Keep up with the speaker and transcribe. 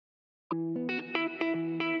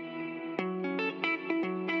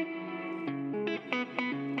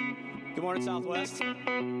morning, Southwest.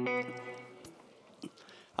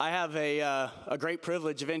 I have a great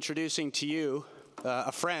privilege of introducing to you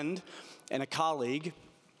a friend and a colleague.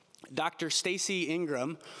 Dr. Stacy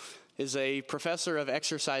Ingram is a professor of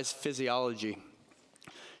exercise physiology.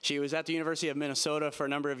 She was at the University of Minnesota for a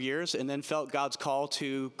number of years and then felt God's call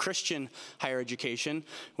to Christian higher education,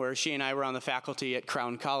 where she and I were on the faculty at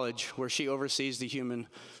Crown College, where she oversees the Human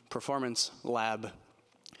Performance Lab.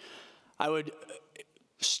 I would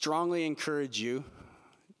strongly encourage you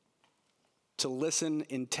to listen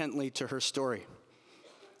intently to her story.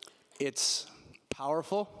 It's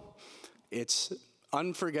powerful, it's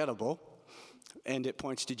unforgettable, and it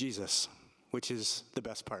points to Jesus, which is the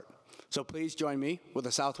best part. So please join me with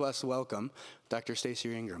a Southwest welcome, Dr.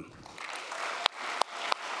 Stacy Ingram.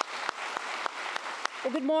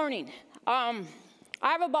 Well, good morning.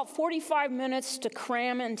 I have about 45 minutes to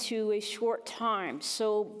cram into a short time,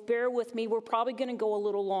 so bear with me. We're probably going to go a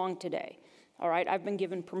little long today. All right, I've been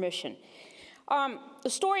given permission. The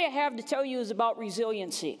story I have to tell you is about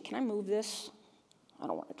resiliency. Can I move this? I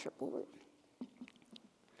don't want to trip over it.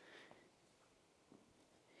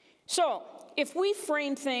 So, if we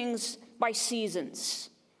frame things by seasons,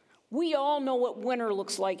 we all know what winter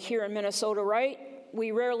looks like here in Minnesota, right?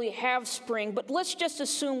 We rarely have spring, but let's just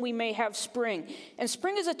assume we may have spring. And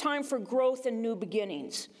spring is a time for growth and new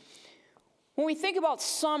beginnings. When we think about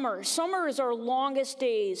summer, summer is our longest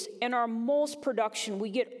days and our most production. We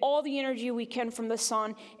get all the energy we can from the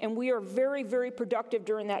sun, and we are very, very productive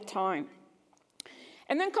during that time.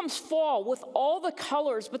 And then comes fall with all the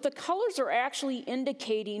colors, but the colors are actually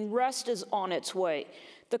indicating rest is on its way.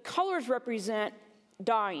 The colors represent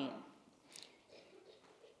dying.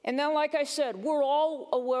 And then, like I said, we're all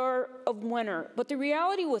aware of winter, but the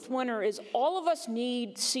reality with winter is all of us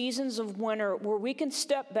need seasons of winter where we can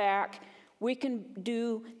step back, we can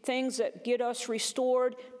do things that get us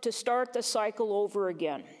restored to start the cycle over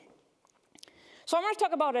again. So I'm going to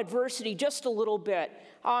talk about adversity just a little bit.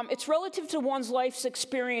 It's relative to one's life's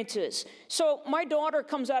experiences. So my daughter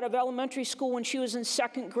comes out of elementary school when she was in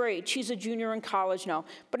second grade. She's a junior in college now.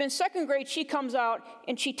 But in second grade, she comes out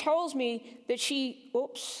and she tells me that it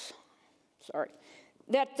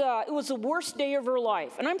was the worst day of her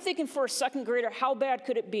life. And I'm thinking, for a second grader, how bad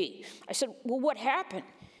could it be? I said, well, what happened?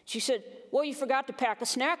 She said, well, you forgot to pack a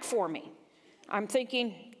snack for me. I'm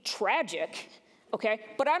thinking, tragic. Okay,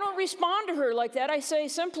 but I don't respond to her like that. I say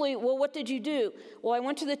simply, well, what did you do? Well, I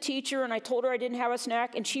went to the teacher and I told her I didn't have a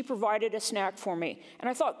snack, and she provided a snack for me. And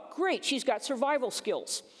I thought, great, she's got survival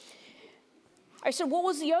skills. I said, what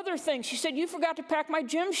was the other thing? She said, you forgot to pack my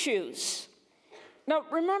gym shoes. Now,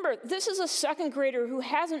 remember, this is a second grader who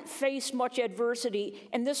hasn't faced much adversity,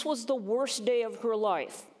 and this was the worst day of her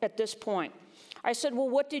life at this point. I said, well,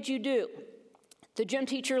 what did you do? The gym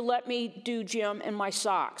teacher let me do gym in my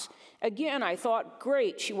socks. Again, I thought,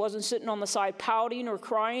 great, she wasn't sitting on the side pouting or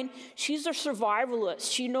crying. She's a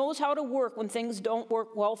survivalist. She knows how to work when things don't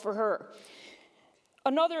work well for her.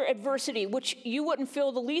 Another adversity, which you wouldn't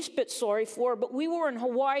feel the least bit sorry for, but we were in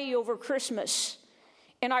Hawaii over Christmas,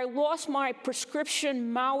 and I lost my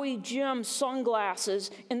prescription Maui Jim sunglasses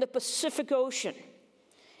in the Pacific Ocean.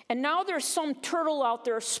 And now there's some turtle out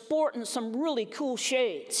there sporting some really cool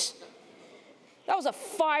shades. That was a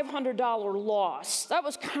 $500 loss. That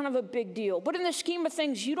was kind of a big deal. But in the scheme of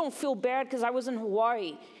things, you don't feel bad because I was in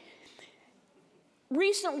Hawaii.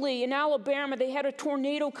 Recently in Alabama, they had a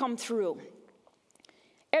tornado come through.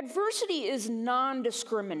 Adversity is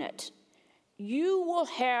non-discriminate. You will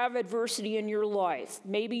have adversity in your life.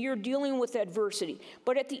 Maybe you're dealing with adversity.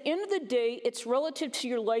 But at the end of the day, it's relative to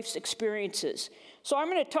your life's experiences. So I'm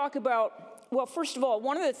going to talk about, well, first of all,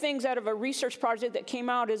 one of the things out of a research project that came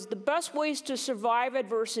out is the best ways to survive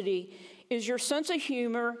adversity is your sense of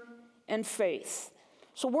humor and faith.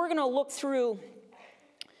 So we're going to look through,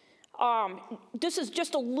 this is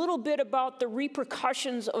just a little bit about the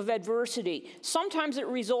repercussions of adversity. Sometimes it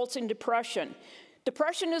results in depression.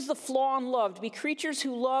 Depression is the flaw in love. To be creatures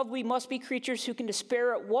who love, we must be creatures who can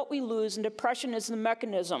despair at what we lose, and depression is the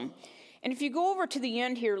mechanism. And if you go over to the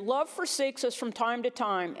end here, love forsakes us from time to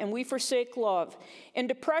time, and we forsake love. In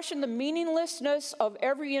depression, the meaninglessness of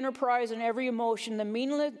every enterprise and every emotion, the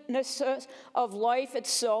meaninglessness of life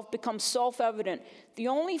itself becomes self-evident. The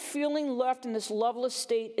only feeling left in this loveless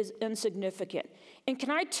state is insignificant. And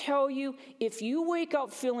can I tell you, if you wake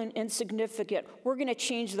up feeling insignificant, we're going to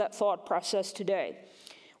change that thought process today.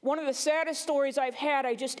 One of the saddest stories I've had,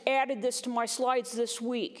 I just added this to my slides this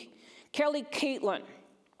week. Kelly Caitlin.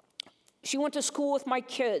 She went to school with my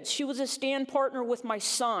kids. She was a stand partner with my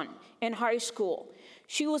son in high school.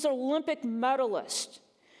 She was an Olympic medalist.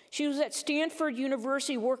 She was at Stanford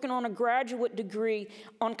University working on a graduate degree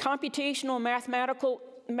on computational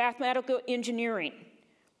mathematical engineering.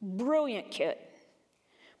 Brilliant kid.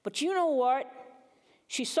 But you know what?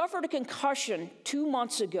 She suffered a concussion 2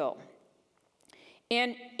 months ago.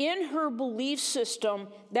 And in her belief system,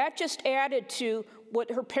 that just added to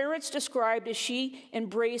what her parents described as she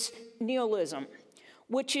embraced nihilism,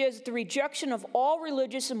 which is the rejection of all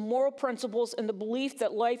religious and moral principles and the belief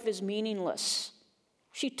that life is meaningless.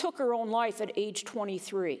 She took her own life at age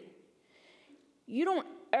 23. You don't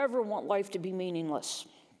ever want life to be meaningless.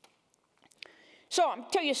 So I'll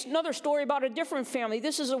tell you another story about a different family.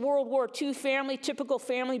 This is a World War II family, typical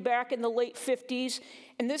family back in the late 50s.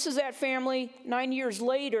 And this is that family 9 years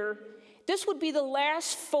later. This would be the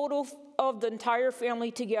last photo of the entire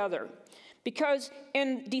family together. Because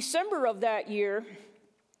in December of that year,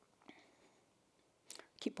 I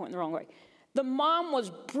keep pointing the wrong way, the mom was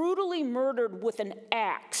brutally murdered with an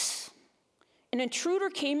axe. An intruder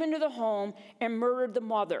came into the home and murdered the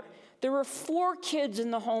mother. There were 4 kids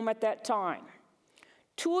in the home at that time.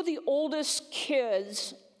 2 of the oldest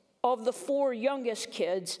kids of the 4 youngest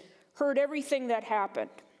kids heard everything that happened.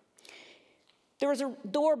 There was a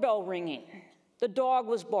doorbell ringing. The dog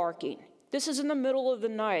was barking. This is in the middle of the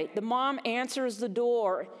night. The mom answers the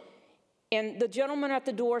door, and the gentleman at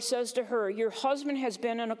the door says to her, "Your husband has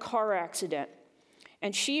been in a car accident."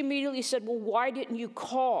 And she immediately said, "Well, why didn't you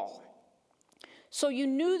call?" So you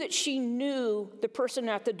knew that she knew the person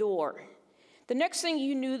at the door. The next thing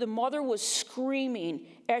you knew, the mother was screaming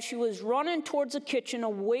as she was running towards the kitchen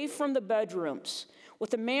away from the bedrooms,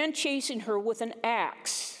 with a man chasing her with an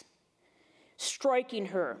axe, striking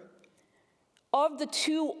her. Of the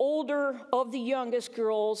 2 older of the youngest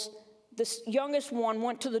girls, the youngest one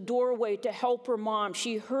went to the doorway to help her mom.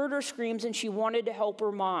 She heard her screams and she wanted to help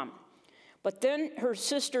her mom. But then her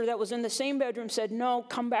sister that was in the same bedroom said, "No,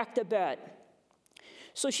 come back to bed."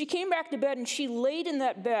 So she came back to bed and she laid in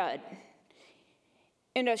that bed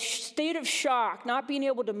in a state of shock, not being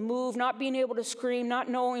able to move, not being able to scream, not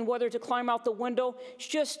knowing whether to climb out the window.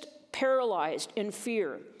 She's just paralyzed in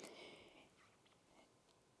fear.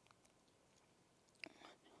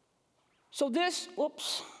 So this,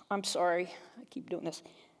 I'm sorry, I keep doing this.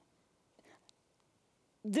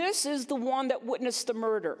 This is the one that witnessed the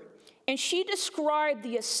murder. And she described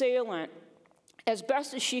the assailant as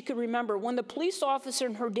best as she could remember. When the police officer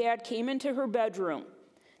and her dad came into her bedroom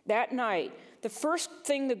that night, the first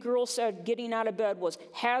thing the girl said getting out of bed was,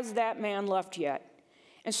 "Has that man left yet?"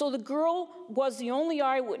 And so the girl was the only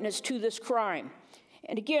eyewitness to this crime.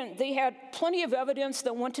 And again, they had plenty of evidence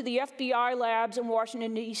that went to the FBI labs in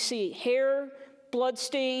Washington, D.C. Hair, blood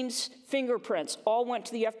stains, fingerprints, all went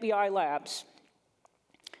to the FBI labs.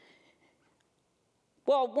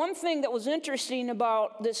 Well, one thing that was interesting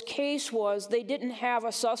about this case was they didn't have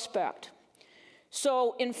a suspect.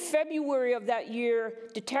 So in February of that year,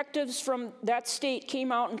 detectives from that state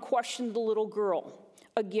came out and questioned the little girl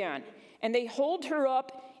again. And they holed her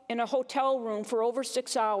up in a hotel room for over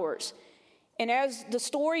 6 hours. And as the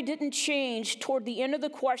story didn't change toward the end of the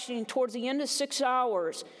questioning, towards the end of 6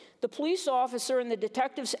 hours, the police officer and the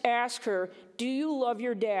detectives asked her, "Do you love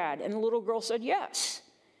your dad?" And the little girl said, "Yes."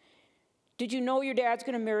 "Did you know your dad's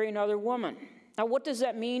going to marry another woman?" Now, what does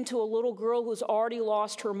that mean to a little girl who's already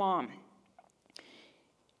lost her mom?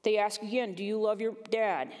 They asked again, "Do you love your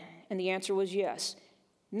dad?" And the answer was yes.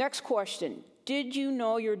 Next question, "Did you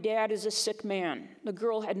know your dad is a sick man?" The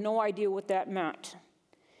girl had no idea what that meant.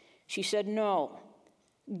 She said no.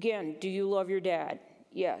 Again, "Do you love your dad?"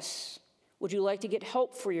 Yes. "Would you like to get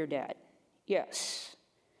help for your dad?" Yes.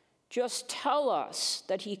 "Just tell us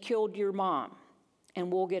that he killed your mom,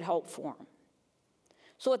 and we'll get help for him."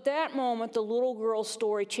 So at that moment, the little girl's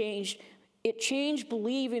story changed. It changed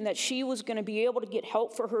believing that she was going to be able to get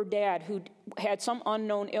help for her dad who had some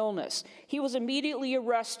unknown illness. He was immediately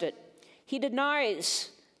arrested. He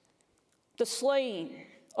denies the slaying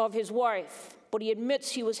of his wife, but he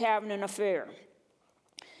admits he was having an affair.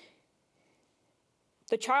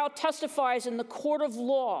 The child testifies in the court of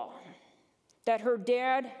law that her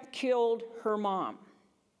dad killed her mom.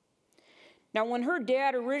 Now, when her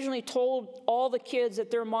dad originally told all the kids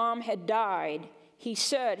that their mom had died, he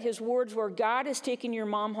said, his words were, "God has taken your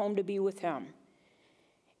mom home to be with him."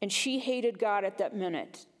 And she hated God at that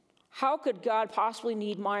minute. How could God possibly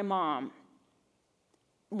need my mom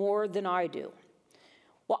more than I do?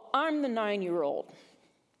 Well, I'm the 9-year-old.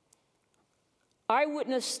 I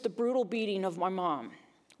witnessed the brutal beating of my mom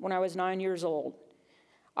when I was 9 years old.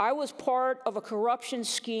 I was part of a corruption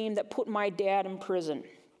scheme that put my dad in prison.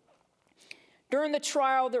 During the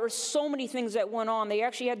trial, there were so many things that went on. They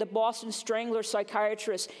actually had the Boston Strangler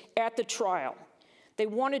psychiatrist at the trial. They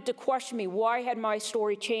wanted to question me. Why had my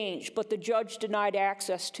story changed? But the judge denied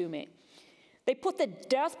access to me. They put the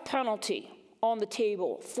death penalty on the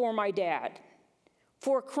table for my dad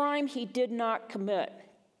for a crime he did not commit.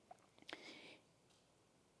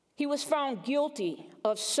 He was found guilty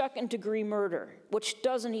of second-degree murder, which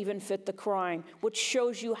doesn't even fit the crime, which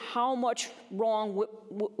shows you how much wrong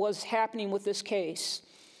was happening with this case.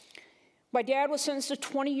 My dad was sentenced to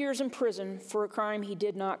 20 years in prison for a crime he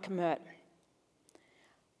did not commit.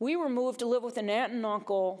 We were moved to live with an aunt and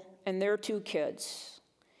uncle and their 2 kids.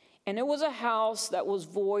 And it was a house that was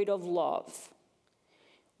void of love.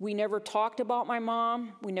 We never talked about my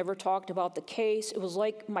mom. We never talked about the case. It was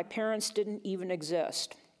like my parents didn't even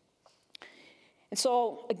exist. And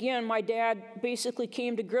so, again, my dad basically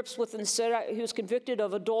came to grips with and said he was convicted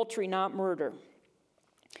of adultery, not murder.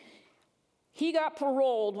 He got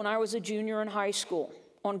paroled when I was a junior in high school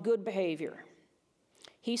on good behavior.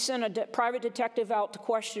 He sent a private detective out to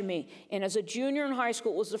question me. And as a junior in high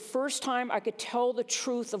school, it was the first time I could tell the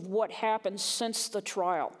truth of what happened since the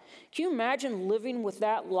trial. Can you imagine living with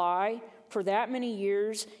that lie for that many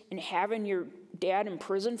years and having your dad in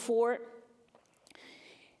prison for it?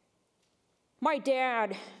 My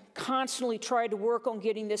dad constantly tried to work on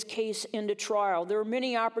getting this case into trial. There were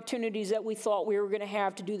many opportunities that we thought we were going to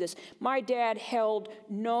have to do this. My dad held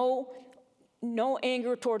no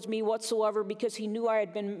anger towards me whatsoever because he knew I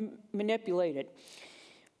had been manipulated.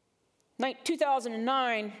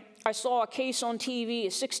 2009, I saw a case on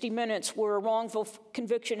TV, 60 Minutes, where a wrongful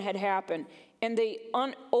conviction had happened, and they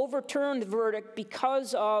overturned the verdict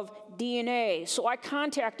because of DNA. So I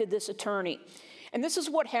contacted this attorney, and this is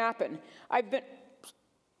what happened. I've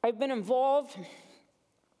been involved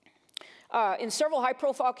in several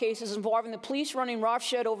high-profile cases involving the police running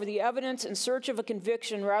roughshod over the evidence in search of a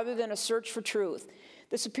conviction rather than a search for truth.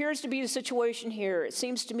 This appears to be the situation here. It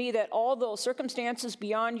seems to me that although circumstances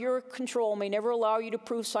beyond your control may never allow you to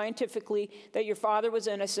prove scientifically that your father was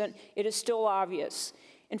innocent, it is still obvious.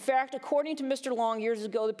 In fact, according to Mr. Long, years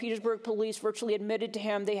ago, the Petersburg police virtually admitted to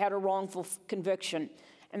him they had a wrongful conviction.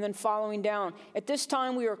 And then following down, at this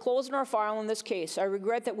time, we are closing our file on this case. I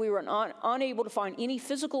regret that we were unable to find any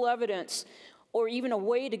physical evidence or even a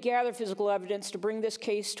way to gather physical evidence to bring this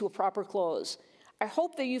case to a proper close. I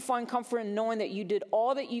hope that you find comfort in knowing that you did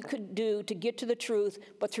all that you could do to get to the truth,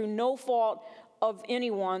 but through no fault of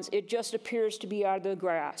anyone's, it just appears to be out of the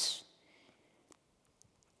grasp.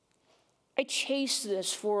 I chased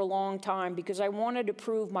this for a long time because I wanted to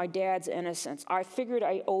prove my dad's innocence. I figured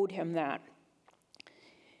I owed him that.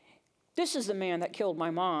 This is the man that killed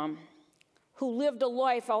my mom, who lived a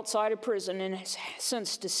life outside of prison and has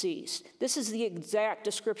since deceased. This is the exact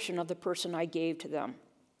description of the person I gave to them.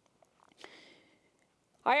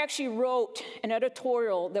 I actually wrote an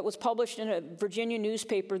editorial that was published in a Virginia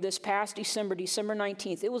newspaper this past December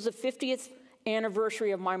 19th. It was the 50th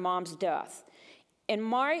anniversary of my mom's death. And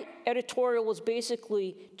my editorial was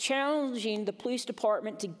basically challenging the police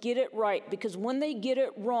department to get it right, because when they get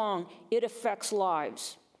it wrong, it affects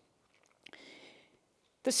lives.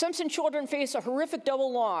 The Simpson children face a horrific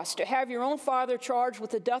double loss. To have your own father charged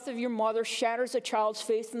with the death of your mother shatters a child's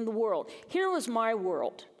faith in the world. Here was my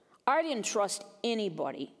world. I didn't trust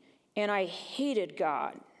anybody, and I hated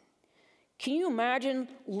God. Can you imagine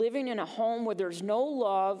living in a home where there's no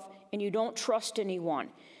love and you don't trust anyone?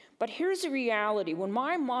 But here's the reality. When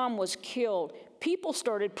my mom was killed, people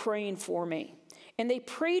started praying for me, and they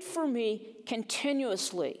prayed for me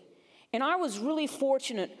continuously. And I was really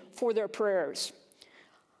fortunate for their prayers.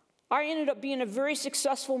 I ended up being a very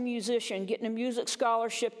successful musician, getting a music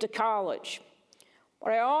scholarship to college.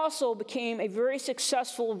 But I also became a very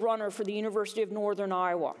successful runner for the University of Northern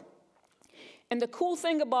Iowa. And the cool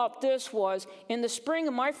thing about this was, in the spring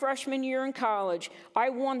of my freshman year in college, I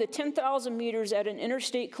won the 10,000 meters at an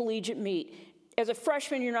interstate collegiate meet. As a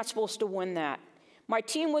freshman, you're not supposed to win that. My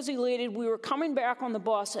team was elated. We were coming back on the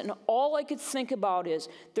bus, and all I could think about is,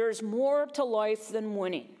 there's more to life than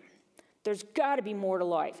winning. There's got to be more to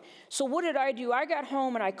life. So what did I do? I got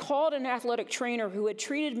home and I called an athletic trainer who had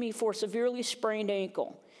treated me for a severely sprained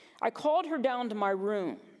ankle. I called her down to my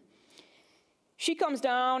room. She comes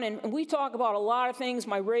down and we talk about a lot of things,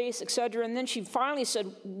 my race, etc. And then she finally said,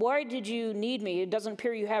 "Why did you need me? It doesn't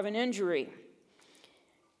appear you have an injury."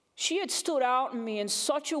 She had stood out in me in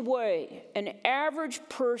such a way, an average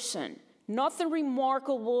person, nothing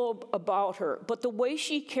remarkable about her, but the way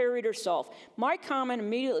she carried herself. My comment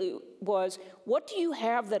immediately was, what do you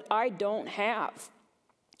have that I don't have?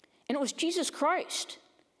 And it was Jesus Christ.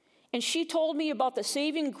 And she told me about the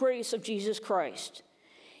saving grace of Jesus Christ.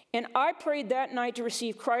 And I prayed that night to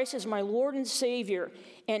receive Christ as my Lord and Savior,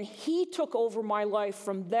 and He took over my life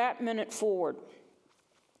from that minute forward.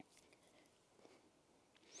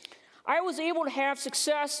 I was able to have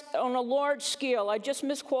success on a large scale. I just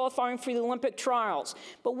missed qualifying for the Olympic trials.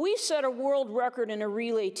 But we set a world record in a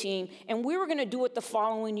relay team, and we were going to do it the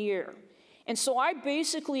following year. And so I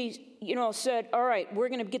basically, said, all right, we're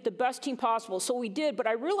going to get the best team possible. So we did, but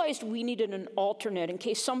I realized we needed an alternate in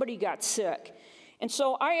case somebody got sick. And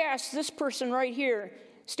so I asked this person right here,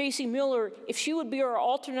 Stacy Miller, if she would be our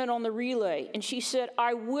alternate on the relay. And she said,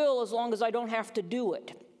 I will, as long as I don't have to do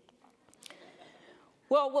it.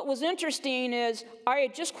 Well, what was interesting is I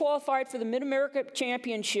had just qualified for the Mid-America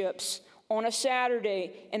Championships on a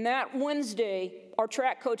Saturday, and that Wednesday, our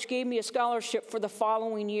track coach gave me a scholarship for the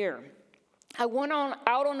following year. I went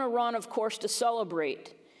out on a run, of course, to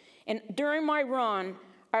celebrate. And during my run,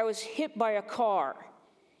 I was hit by a car,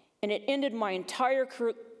 and it ended my entire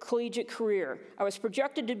collegiate career. I was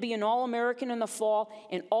projected to be an All-American in the fall,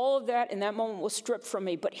 and all of that in that moment was stripped from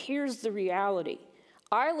me. But here's the reality.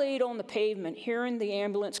 I laid on the pavement hearing the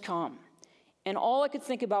ambulance come, and all I could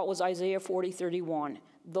think about was Isaiah 40:31,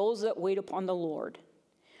 those that wait upon the Lord.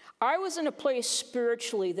 I was in a place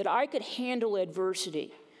spiritually that I could handle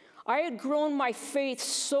adversity. I had grown my faith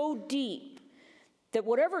so deep that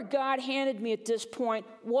whatever God handed me at this point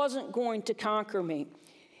wasn't going to conquer me.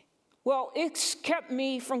 Well, it's kept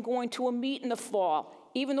me from going to a meet in the fall.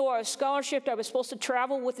 Even though I was scholarshiped, I was supposed to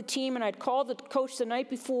travel with the team, and I'd called the coach the night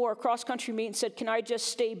before a cross-country meet and said, can I just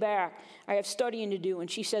stay back? I have studying to do,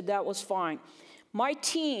 and she said that was fine. My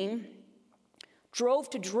team drove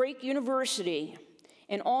to Drake University,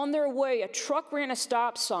 and on their way, a truck ran a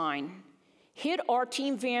stop sign, hit our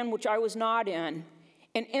team van, which I was not in,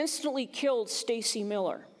 and instantly killed Stacy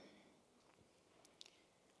Miller.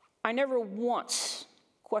 I never once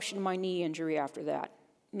questioned my knee injury after that,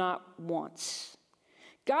 not once.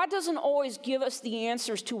 God doesn't always give us the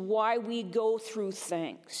answers to why we go through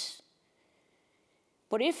things.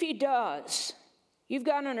 But if he does, you've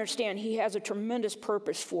got to understand he has a tremendous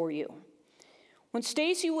purpose for you. When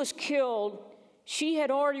Stacy was killed, she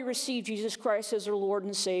had already received Jesus Christ as her Lord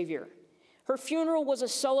and Savior. Her funeral was a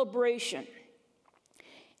celebration.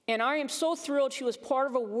 And I am so thrilled she was part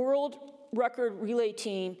of a world record relay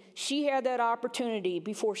team. She had that opportunity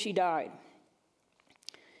before she died.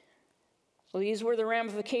 So these were the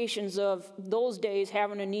ramifications of those days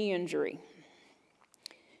having a knee injury.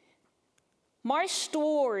 My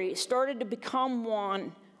story started to become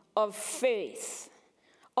one of faith,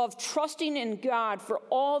 of trusting in God for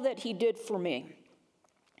all that he did for me.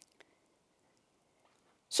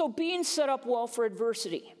 So being set up well for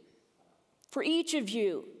adversity. For each of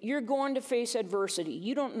you, you're going to face adversity.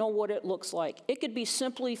 You don't know what it looks like. It could be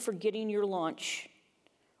simply forgetting your lunch,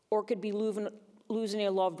 or it could be losing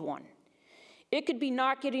a loved one. It could be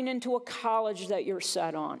not getting into a college that you're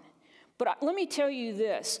set on. But let me tell you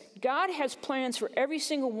this, God has plans for every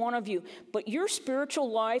single one of you, but your spiritual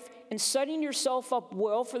life and setting yourself up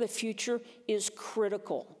well for the future is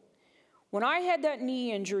critical. When I had that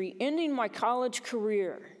knee injury ending my college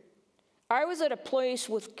career, I was at a place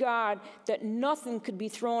with God that nothing could be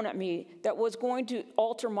thrown at me that was going to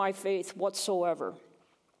alter my faith whatsoever.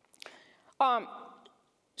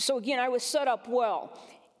 So again, I was set up well.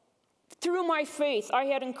 Through my faith, I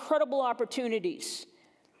had incredible opportunities.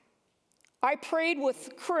 I prayed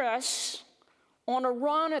with Chris on a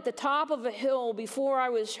run at the top of a hill before I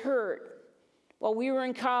was hurt while we were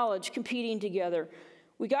in college competing together.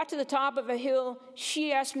 We got to the top of a hill.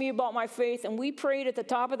 She asked me about my faith, and we prayed at the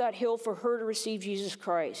top of that hill for her to receive Jesus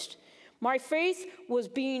Christ. My faith was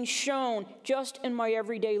being shown just in my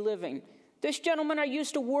everyday living. This gentleman I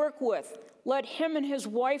used to work with led him and his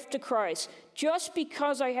wife to Christ just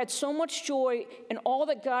because I had so much joy in all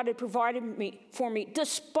that God had provided for me,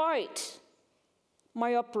 despite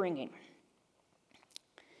my upbringing.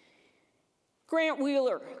 Grant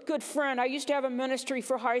Wheeler, good friend. I used to have a ministry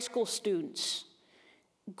for high school students.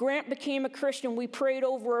 Grant became a Christian. We prayed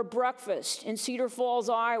over a breakfast in Cedar Falls,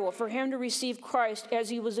 Iowa, for him to receive Christ as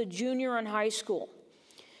he was a junior in high school.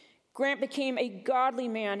 Grant became a godly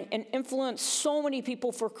man and influenced so many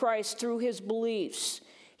people for Christ through his beliefs.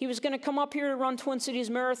 He was going to come up here to run Twin Cities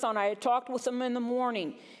Marathon. I had talked with him in the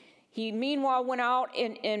morning. He, meanwhile, went out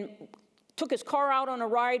and took his car out on a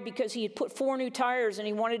ride because he had put 4 new tires, and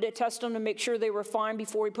he wanted to test them to make sure they were fine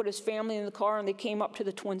before he put his family in the car, and they came up to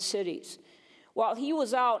the Twin Cities. While he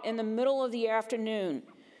was out in the middle of the afternoon,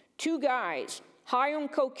 2 guys, high on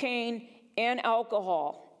cocaine and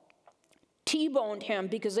alcohol, T-boned him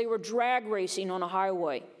because they were drag racing on a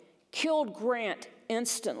highway, killed Grant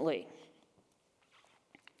instantly.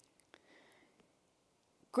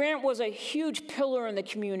 Grant was a huge pillar in the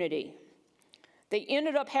community. They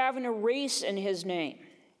ended up having a race in his name.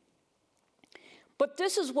 But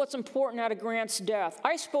this is what's important out of Grant's death.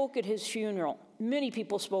 I spoke at his funeral. Many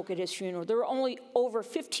people spoke at his funeral. There were only over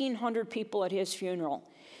 1,500 people at his funeral.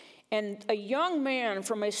 And a young man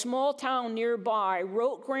from a small town nearby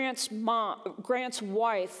wrote Grant's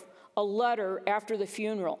wife a letter after the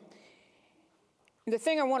funeral. And the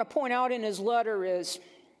thing I want to point out in his letter is,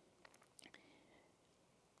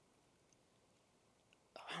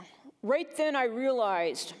 right then I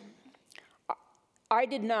realized I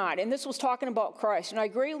did not, and this was talking about Christ, and I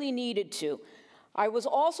greatly needed to. I was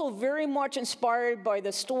also very much inspired by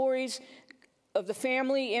the stories of the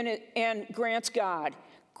family and Grant's God.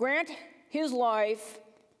 Grant, his life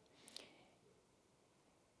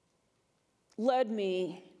led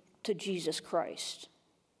me to Jesus Christ.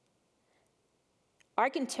 I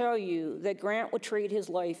can tell you that Grant would trade his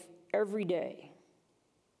life every day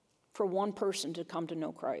for one person to come to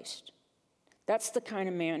know Christ. That's the kind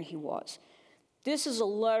of man he was. This is a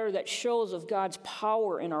letter that shows of God's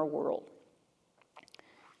power in our world.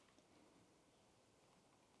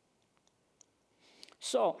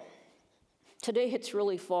 So, today it's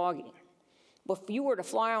really foggy. But if you were to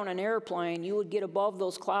fly on an airplane, you would get above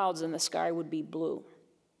those clouds and the sky would be blue.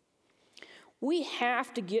 We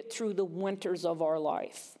have to get through the winters of our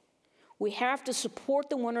life. We have to support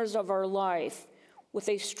the winters of our life with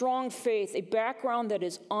a strong faith, a background that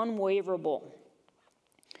is unwaverable.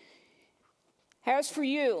 As for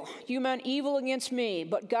you, you meant evil against me,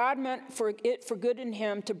 but God meant for good in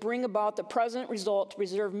him to bring about the present result to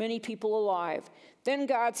preserve many people alive. Then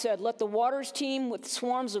God said, let the waters teem with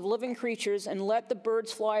swarms of living creatures, and let the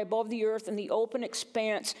birds fly above the earth in the open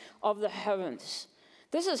expanse of the heavens.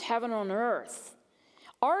 This is heaven on earth.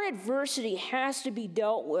 Our adversity has to be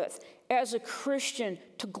dealt with as a Christian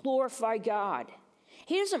to glorify God.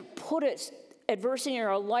 He doesn't put adversity in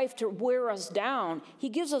our life to wear us down. He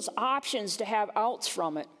gives us options to have outs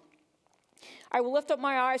from it. I will lift up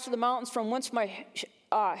my eyes to the mountains from whence my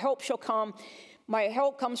help shall come. My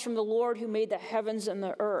help comes from the Lord who made the heavens and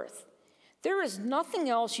the earth. There is nothing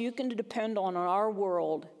else you can depend on in our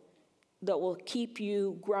world that will keep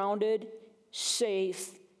you grounded,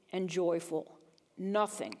 safe, and joyful.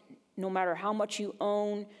 Nothing. No matter how much you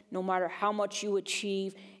own, no matter how much you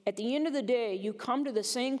achieve, at the end of the day, you come to the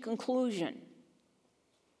same conclusion.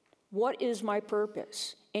 What is my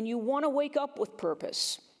purpose? And you want to wake up with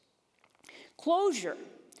purpose. Closure.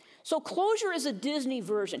 So closure is a Disney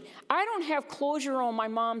version. I don't have closure on my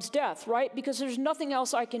mom's death, right? Because there's nothing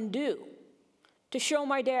else I can do to show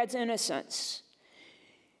my dad's innocence.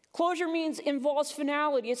 Closure involves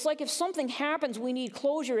finality. It's like if something happens, we need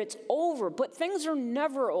closure, it's over. But things are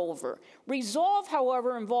never over. Resolve,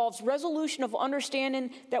 however, involves resolution of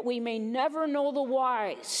understanding that we may never know the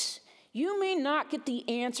whys. You may not get the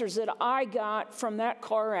answers that I got from that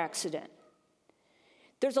car accident.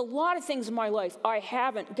 There's a lot of things in my life I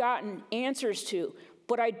haven't gotten answers to,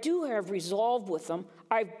 but I do have resolve with them.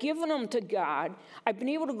 I've given them to God. I've been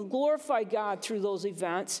able to glorify God through those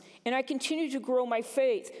events, and I continue to grow my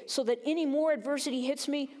faith so that any more adversity hits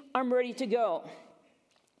me, I'm ready to go.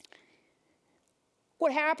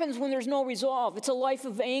 What happens when there's no resolve? It's a life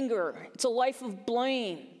of anger. It's a life of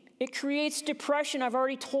blame. It creates depression. I've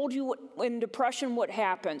already told you in depression what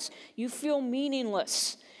happens. You feel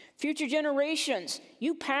meaningless. Future generations,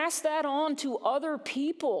 you pass that on to other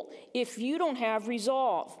people if you don't have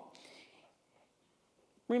resolve.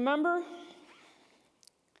 Remember,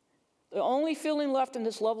 the only feeling left in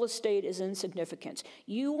this loveless state is insignificance.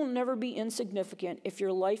 You will never be insignificant if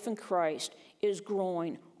your life in Christ is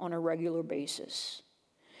growing on a regular basis.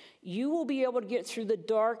 You will be able to get through the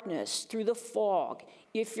darkness, through the fog,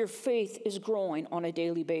 if your faith is growing on a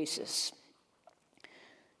daily basis.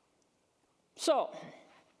 So,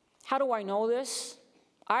 how do I know this?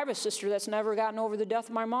 I have a sister that's never gotten over the death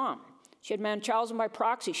of my mom. She had Munchausen by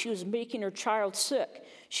proxy. She was making her child sick.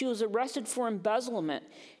 She was arrested for embezzlement.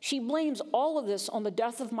 She blames all of this on the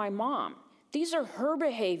death of my mom. These are her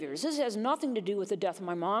behaviors. This has nothing to do with the death of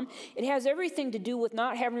my mom. It has everything to do with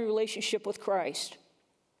not having a relationship with Christ.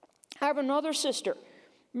 I have another sister,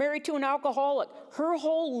 married to an alcoholic. Her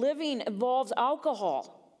whole living involves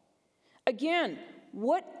alcohol. Again,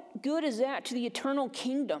 what good is that to the eternal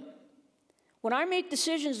kingdom? When I make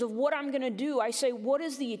decisions of what I'm going to do, I say, what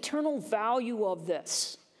is the eternal value of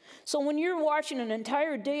this? So when you're watching an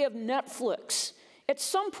entire day of Netflix, at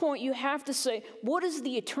some point you have to say, what is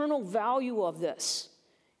the eternal value of this?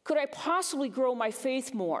 Could I possibly grow my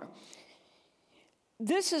faith more?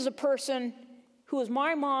 This is a person who was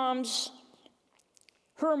my mom's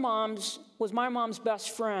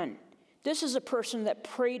best friend. This is a person that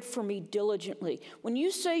prayed for me diligently. When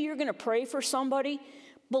you say you're going to pray for somebody,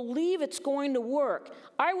 believe it's going to work.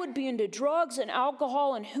 I would be into drugs and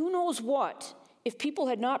alcohol and who knows what if people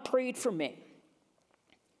had not prayed for me.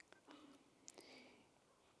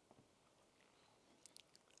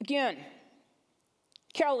 Again,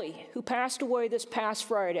 Kelly, who passed away this past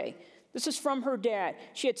Friday, this is from her dad.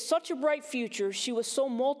 She had such a bright future. She was so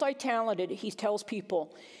multi-talented, he tells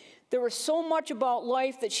people. There was so much about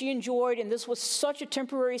life that she enjoyed, and this was such a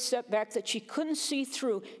temporary setback that she couldn't see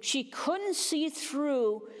through. She couldn't see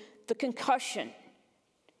through the concussion,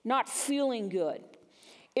 not feeling good.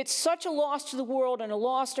 It's such a loss to the world and a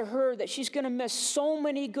loss to her that she's going to miss so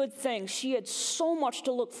many good things. She had so much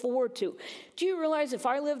to look forward to. Do you realize if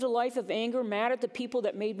I lived a life of anger, mad at the people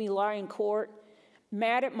that made me lie in court,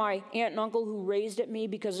 mad at my aunt and uncle who raised at me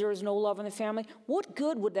because there was no love in the family, what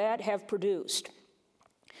good would that have produced?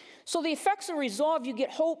 So the effects of resolve, you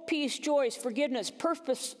get hope, peace, joy, forgiveness,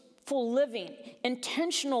 purposeful living,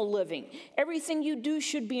 intentional living. Everything you do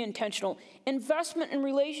should be intentional. Investment in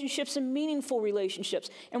relationships and meaningful relationships.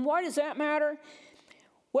 And why does that matter?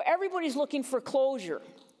 Well, everybody's looking for closure.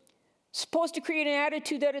 Supposed to create an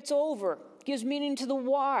attitude that it's over. Gives meaning to the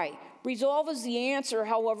why. Resolve is the answer,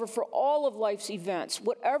 however, for all of life's events.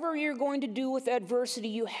 Whatever you're going to do with adversity,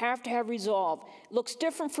 you have to have resolve. It looks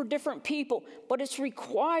different for different people, but it's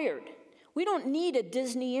required. We don't need a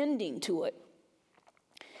Disney ending to it.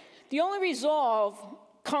 The only resolve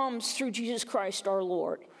comes through Jesus Christ our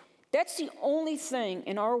Lord. That's the only thing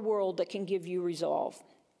in our world that can give you resolve.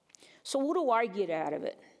 So what do I get out of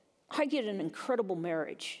it? I get an incredible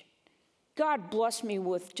marriage. God blessed me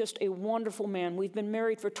with just a wonderful man. We've been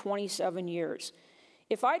married for 27 years.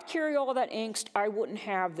 If I'd carry all that angst, I wouldn't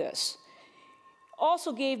have this.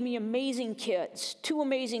 Also gave me amazing kids, 2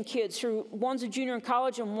 amazing kids. One's a junior in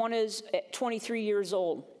college and one is 23 years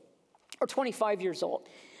old, or 25 years old.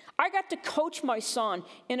 I got to coach my son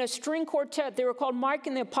in a string quartet. They were called Mike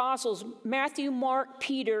and the Apostles, Matthew, Mark,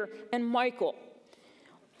 Peter, and Michael.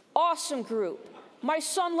 Awesome group. My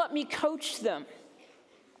son let me coach them.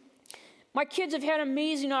 My kids have had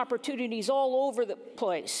amazing opportunities all over the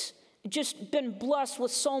place. Just been blessed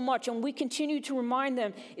with so much, and we continue to remind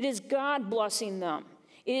them it is God blessing them.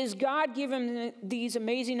 It is God giving them these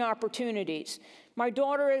amazing opportunities. My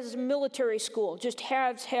daughter is in military school, just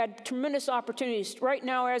has had tremendous opportunities. Right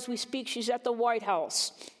now, as we speak, she's at the White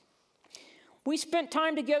House. We spent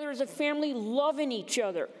time together as a family loving each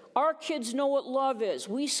other. Our kids know what love is.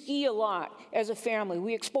 We ski a lot as a family.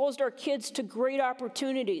 We exposed our kids to great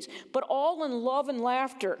opportunities, but all in love and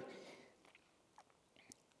laughter.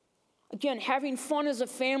 Again, having fun as a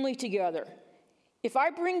family together. If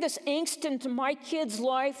I bring this angst into my kids'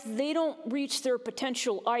 life, they don't reach their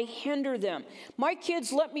potential. I hinder them. My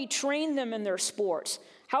kids let me train them in their sports.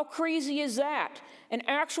 How crazy is that? An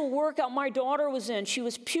actual workout my daughter was in. She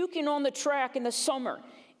was puking on the track in the summer.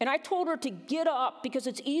 And I told her to get up because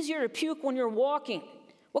it's easier to puke when you're walking.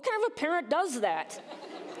 What kind of a parent does that?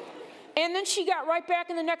 And then she got right back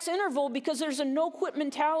in the next interval because there's a no-quit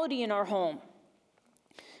mentality in our home.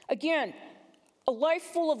 Again, a life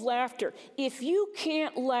full of laughter. If you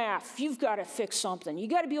can't laugh, you've got to fix something. You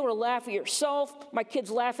got to be able to laugh at yourself. My kids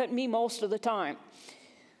laugh at me most of the time.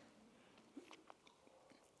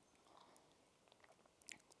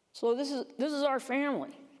 So this is our family.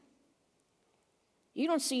 You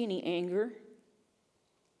don't see any anger.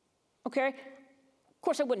 Okay? Of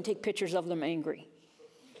course, I wouldn't take pictures of them angry.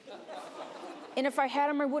 And if I had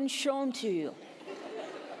them, I wouldn't show them to you.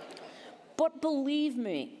 But believe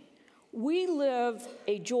me, we live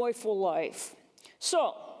a joyful life.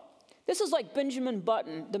 So, this is like Benjamin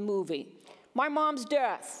Button, the movie. My mom's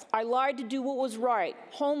death. I lied to do what was right.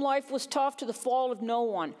 Home life was tough to the fault of no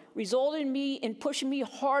one. Resulted in me in pushing me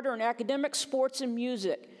harder in academics, sports, and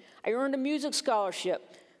music. I earned a music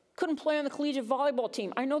scholarship. Couldn't play on the collegiate volleyball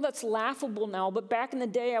team. I know that's laughable now, but back in the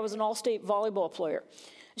day, I was an all-state volleyball player.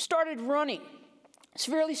 I started running.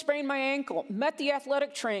 Severely sprained my ankle. Met the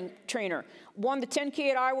athletic trainer. Won the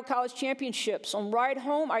 10K at Iowa College Championships. On ride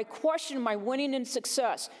home, I questioned my winning and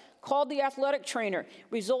success. Called the athletic trainer.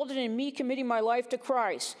 Resulted in me committing my life to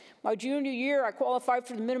Christ. My junior year, I qualified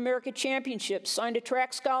for the Mid-America Championship. Signed a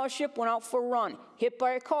track scholarship. Went out for a run. Hit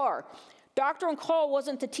by a car. Doctor on call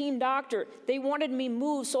wasn't the team doctor. They wanted me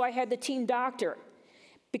moved, so I had the team doctor.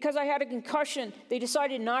 Because I had a concussion, they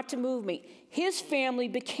decided not to move me. His family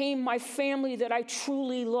became my family that I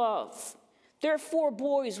truly love. Their 4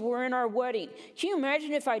 boys were in our wedding. Can you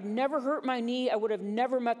imagine if I'd never hurt my knee, I would have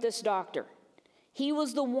never met this doctor. He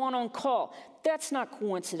was the one on call. That's not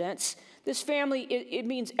coincidence. This family, it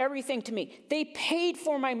means everything to me. They paid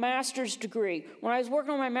for my master's degree. When I was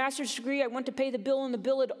working on my master's degree, I went to pay the bill, and the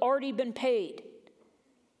bill had already been paid.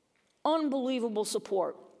 Unbelievable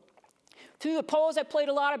support. Through the Polos, I played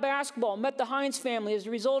a lot of basketball, met the Hines family. As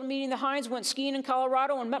a result of meeting the Hines, went skiing in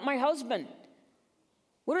Colorado and met my husband.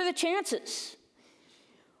 What are the chances?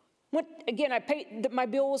 Again, my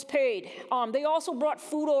bill was paid. They also brought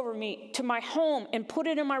food over me to my home and put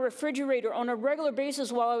it in my refrigerator on a regular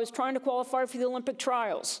basis while I was trying to qualify for the Olympic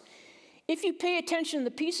trials. If you pay attention,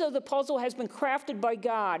 the piece of the puzzle has been crafted by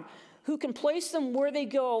God, who can place them where they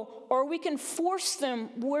go, or we can force them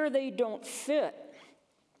where they don't fit.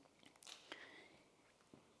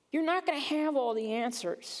 You're not going to have all the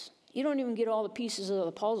answers. You don't even get all the pieces of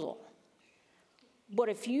the puzzle. But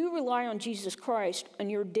if you rely on Jesus Christ in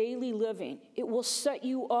your daily living, it will set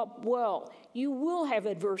you up well. You will have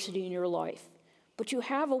adversity in your life, but you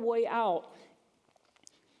have a way out.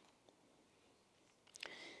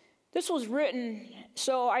 This was written,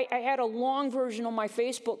 so I had a long version on my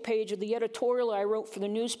Facebook page of the editorial I wrote for the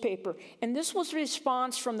newspaper, and this was a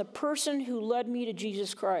response from the person who led me to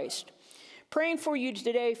Jesus Christ. Praying for you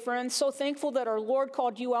today, friends. So thankful that our Lord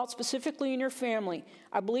called you out specifically in your family.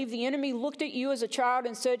 I believe the enemy looked at you as a child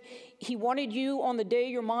and said he wanted you on the day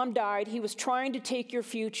your mom died. He was trying to take your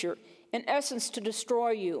future, in essence, to destroy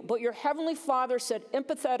you. But your heavenly Father said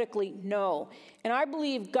empathetically, no. And I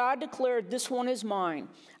believe God declared, this one is mine.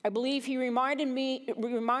 I believe he reminded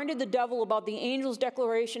the devil about the angel's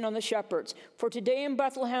declaration on the shepherds. For today in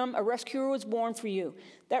Bethlehem, a rescuer was born for you.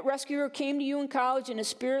 That rescuer came to you in college, and his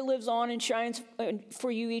spirit lives on and shines for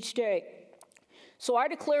you each day. So I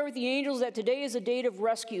declare with the angels that today is a date of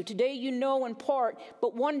rescue. Today you know in part,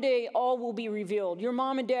 but one day all will be revealed. Your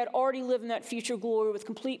mom and dad already live in that future glory with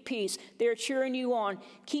complete peace. They are cheering you on.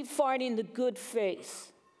 Keep fighting the good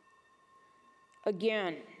faith.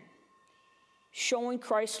 Again, showing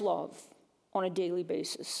Christ's love on a daily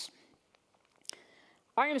basis.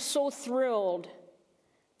 I am so thrilled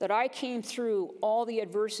that I came through all the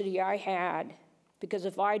adversity I had, because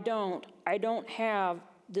if I don't have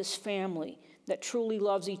this family that truly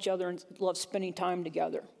loves each other and loves spending time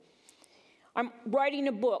together. I'm writing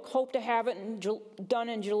a book, hope to have it done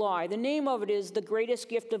in July. The name of it is The Greatest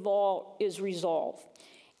Gift of All is Resolve.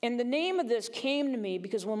 And the name of this came to me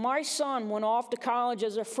because when my son went off to college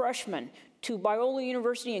as a freshman to Biola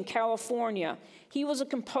University in California, he was a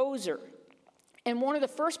composer. And one of the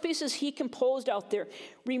first pieces he composed out there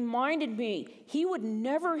reminded me he would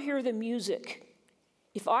never hear the music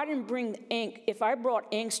if I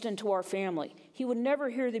brought angst into our family. He would never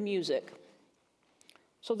hear the music.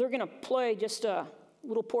 So they're going to play just a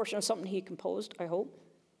little portion of something he composed, I hope.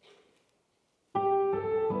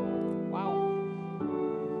 Wow.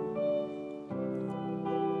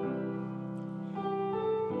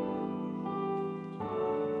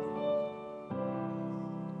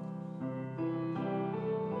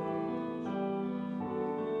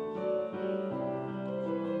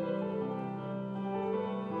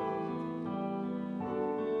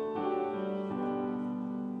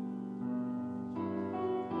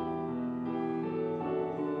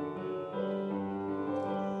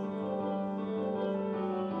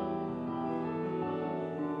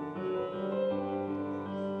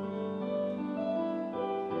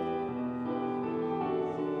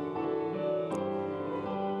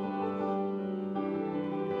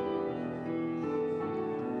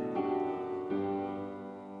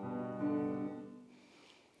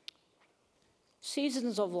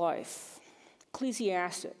 Seasons of life,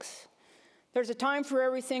 Ecclesiastics. There's a time for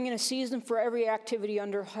everything and a season for every activity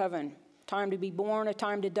under heaven. A time to be born, a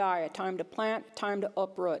time to die, a time to plant, a time to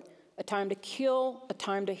uproot, a time to kill, a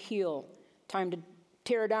time to heal, a time to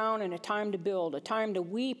tear down and a time to build, a time to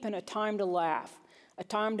weep and a time to laugh, a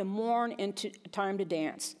time to mourn and a time to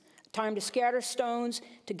dance, a time to scatter stones,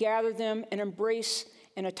 to gather them and embrace,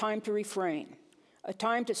 and a time to refrain. A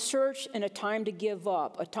time to search and a time to give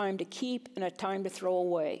up, a time to keep and a time to throw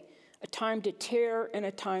away, a time to tear and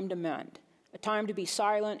a time to mend, a time to be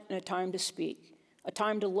silent and a time to speak, a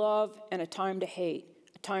time to love and a time to hate,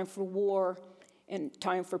 a time for war and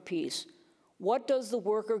time for peace. What does the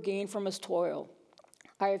worker gain from his toil?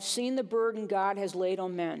 I have seen the burden God has laid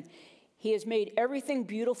on men. He has made everything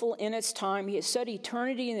beautiful in its time. He has set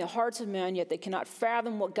eternity in the hearts of men, yet they cannot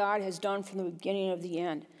fathom what God has done from the beginning of the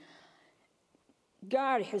end.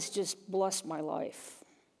 God has just blessed my life.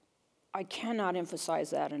 I cannot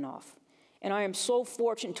emphasize that enough. And I am so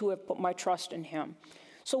fortunate to have put my trust in him.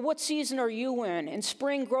 So what season are you in? In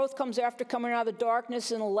spring, growth comes after coming out of the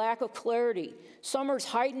darkness and a lack of clarity. Summer's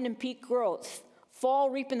heightened and peak growth.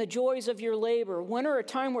 Fall, reaping the joys of your labor. Winter, a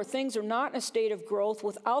time where things are not in a state of growth.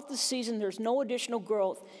 Without the season, there's no additional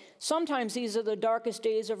growth. Sometimes these are the darkest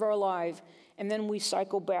days of our life, and then we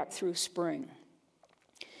cycle back through spring.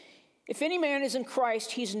 If any man is in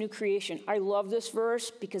Christ, he's a new creation. I love this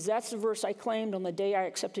verse because that's the verse I claimed on the day I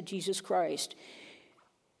accepted Jesus Christ.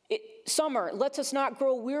 Summer, let us not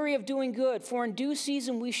grow weary of doing good, for in due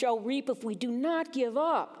season we shall reap if we do not give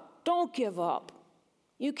up. Don't give up.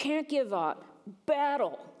 You can't give up.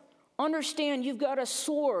 Battle. Understand you've got a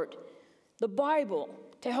sword, the Bible,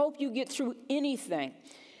 to help you get through anything.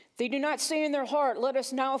 They do not say in their heart, let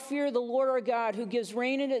us now fear the Lord our God, who gives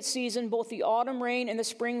rain in its season, both the autumn rain and the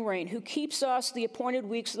spring rain, who keeps us the appointed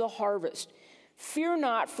weeks of the harvest. Fear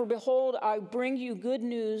not, for behold, I bring you good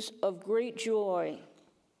news of great joy.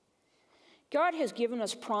 God has given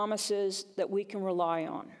us promises that we can rely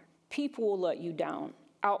on. People will let you down.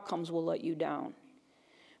 Outcomes will let you down.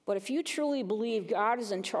 But if you truly believe God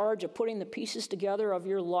is in charge of putting the pieces together of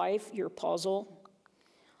your life, your puzzle,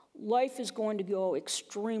 life is going to go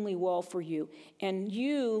extremely well for you. And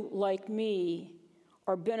you, like me,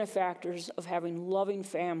 are benefactors of having loving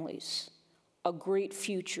families, a great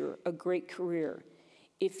future, a great career.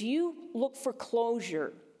 If you look for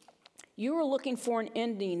closure, you are looking for an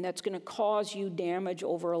ending that's going to cause you damage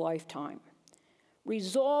over a lifetime.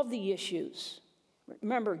 Resolve the issues.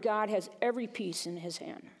 Remember, God has every piece in his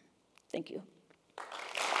hand. Thank you.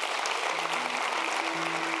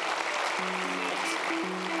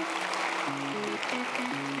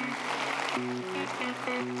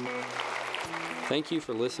 Thank you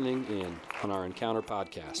for listening in on our Encounter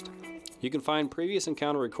podcast. You can find previous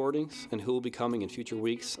Encounter recordings and who will be coming in future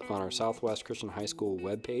weeks on our Southwest Christian High School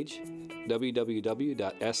webpage, www.swchs.org.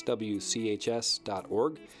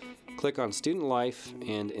 Click on Student Life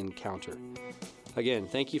and Encounter. Again,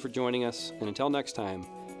 thank you for joining us, and until next time,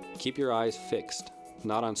 keep your eyes fixed,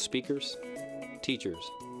 not on speakers,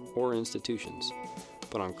 teachers, or institutions,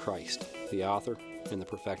 but on Christ, the author and the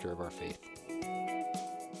perfecter of our faith.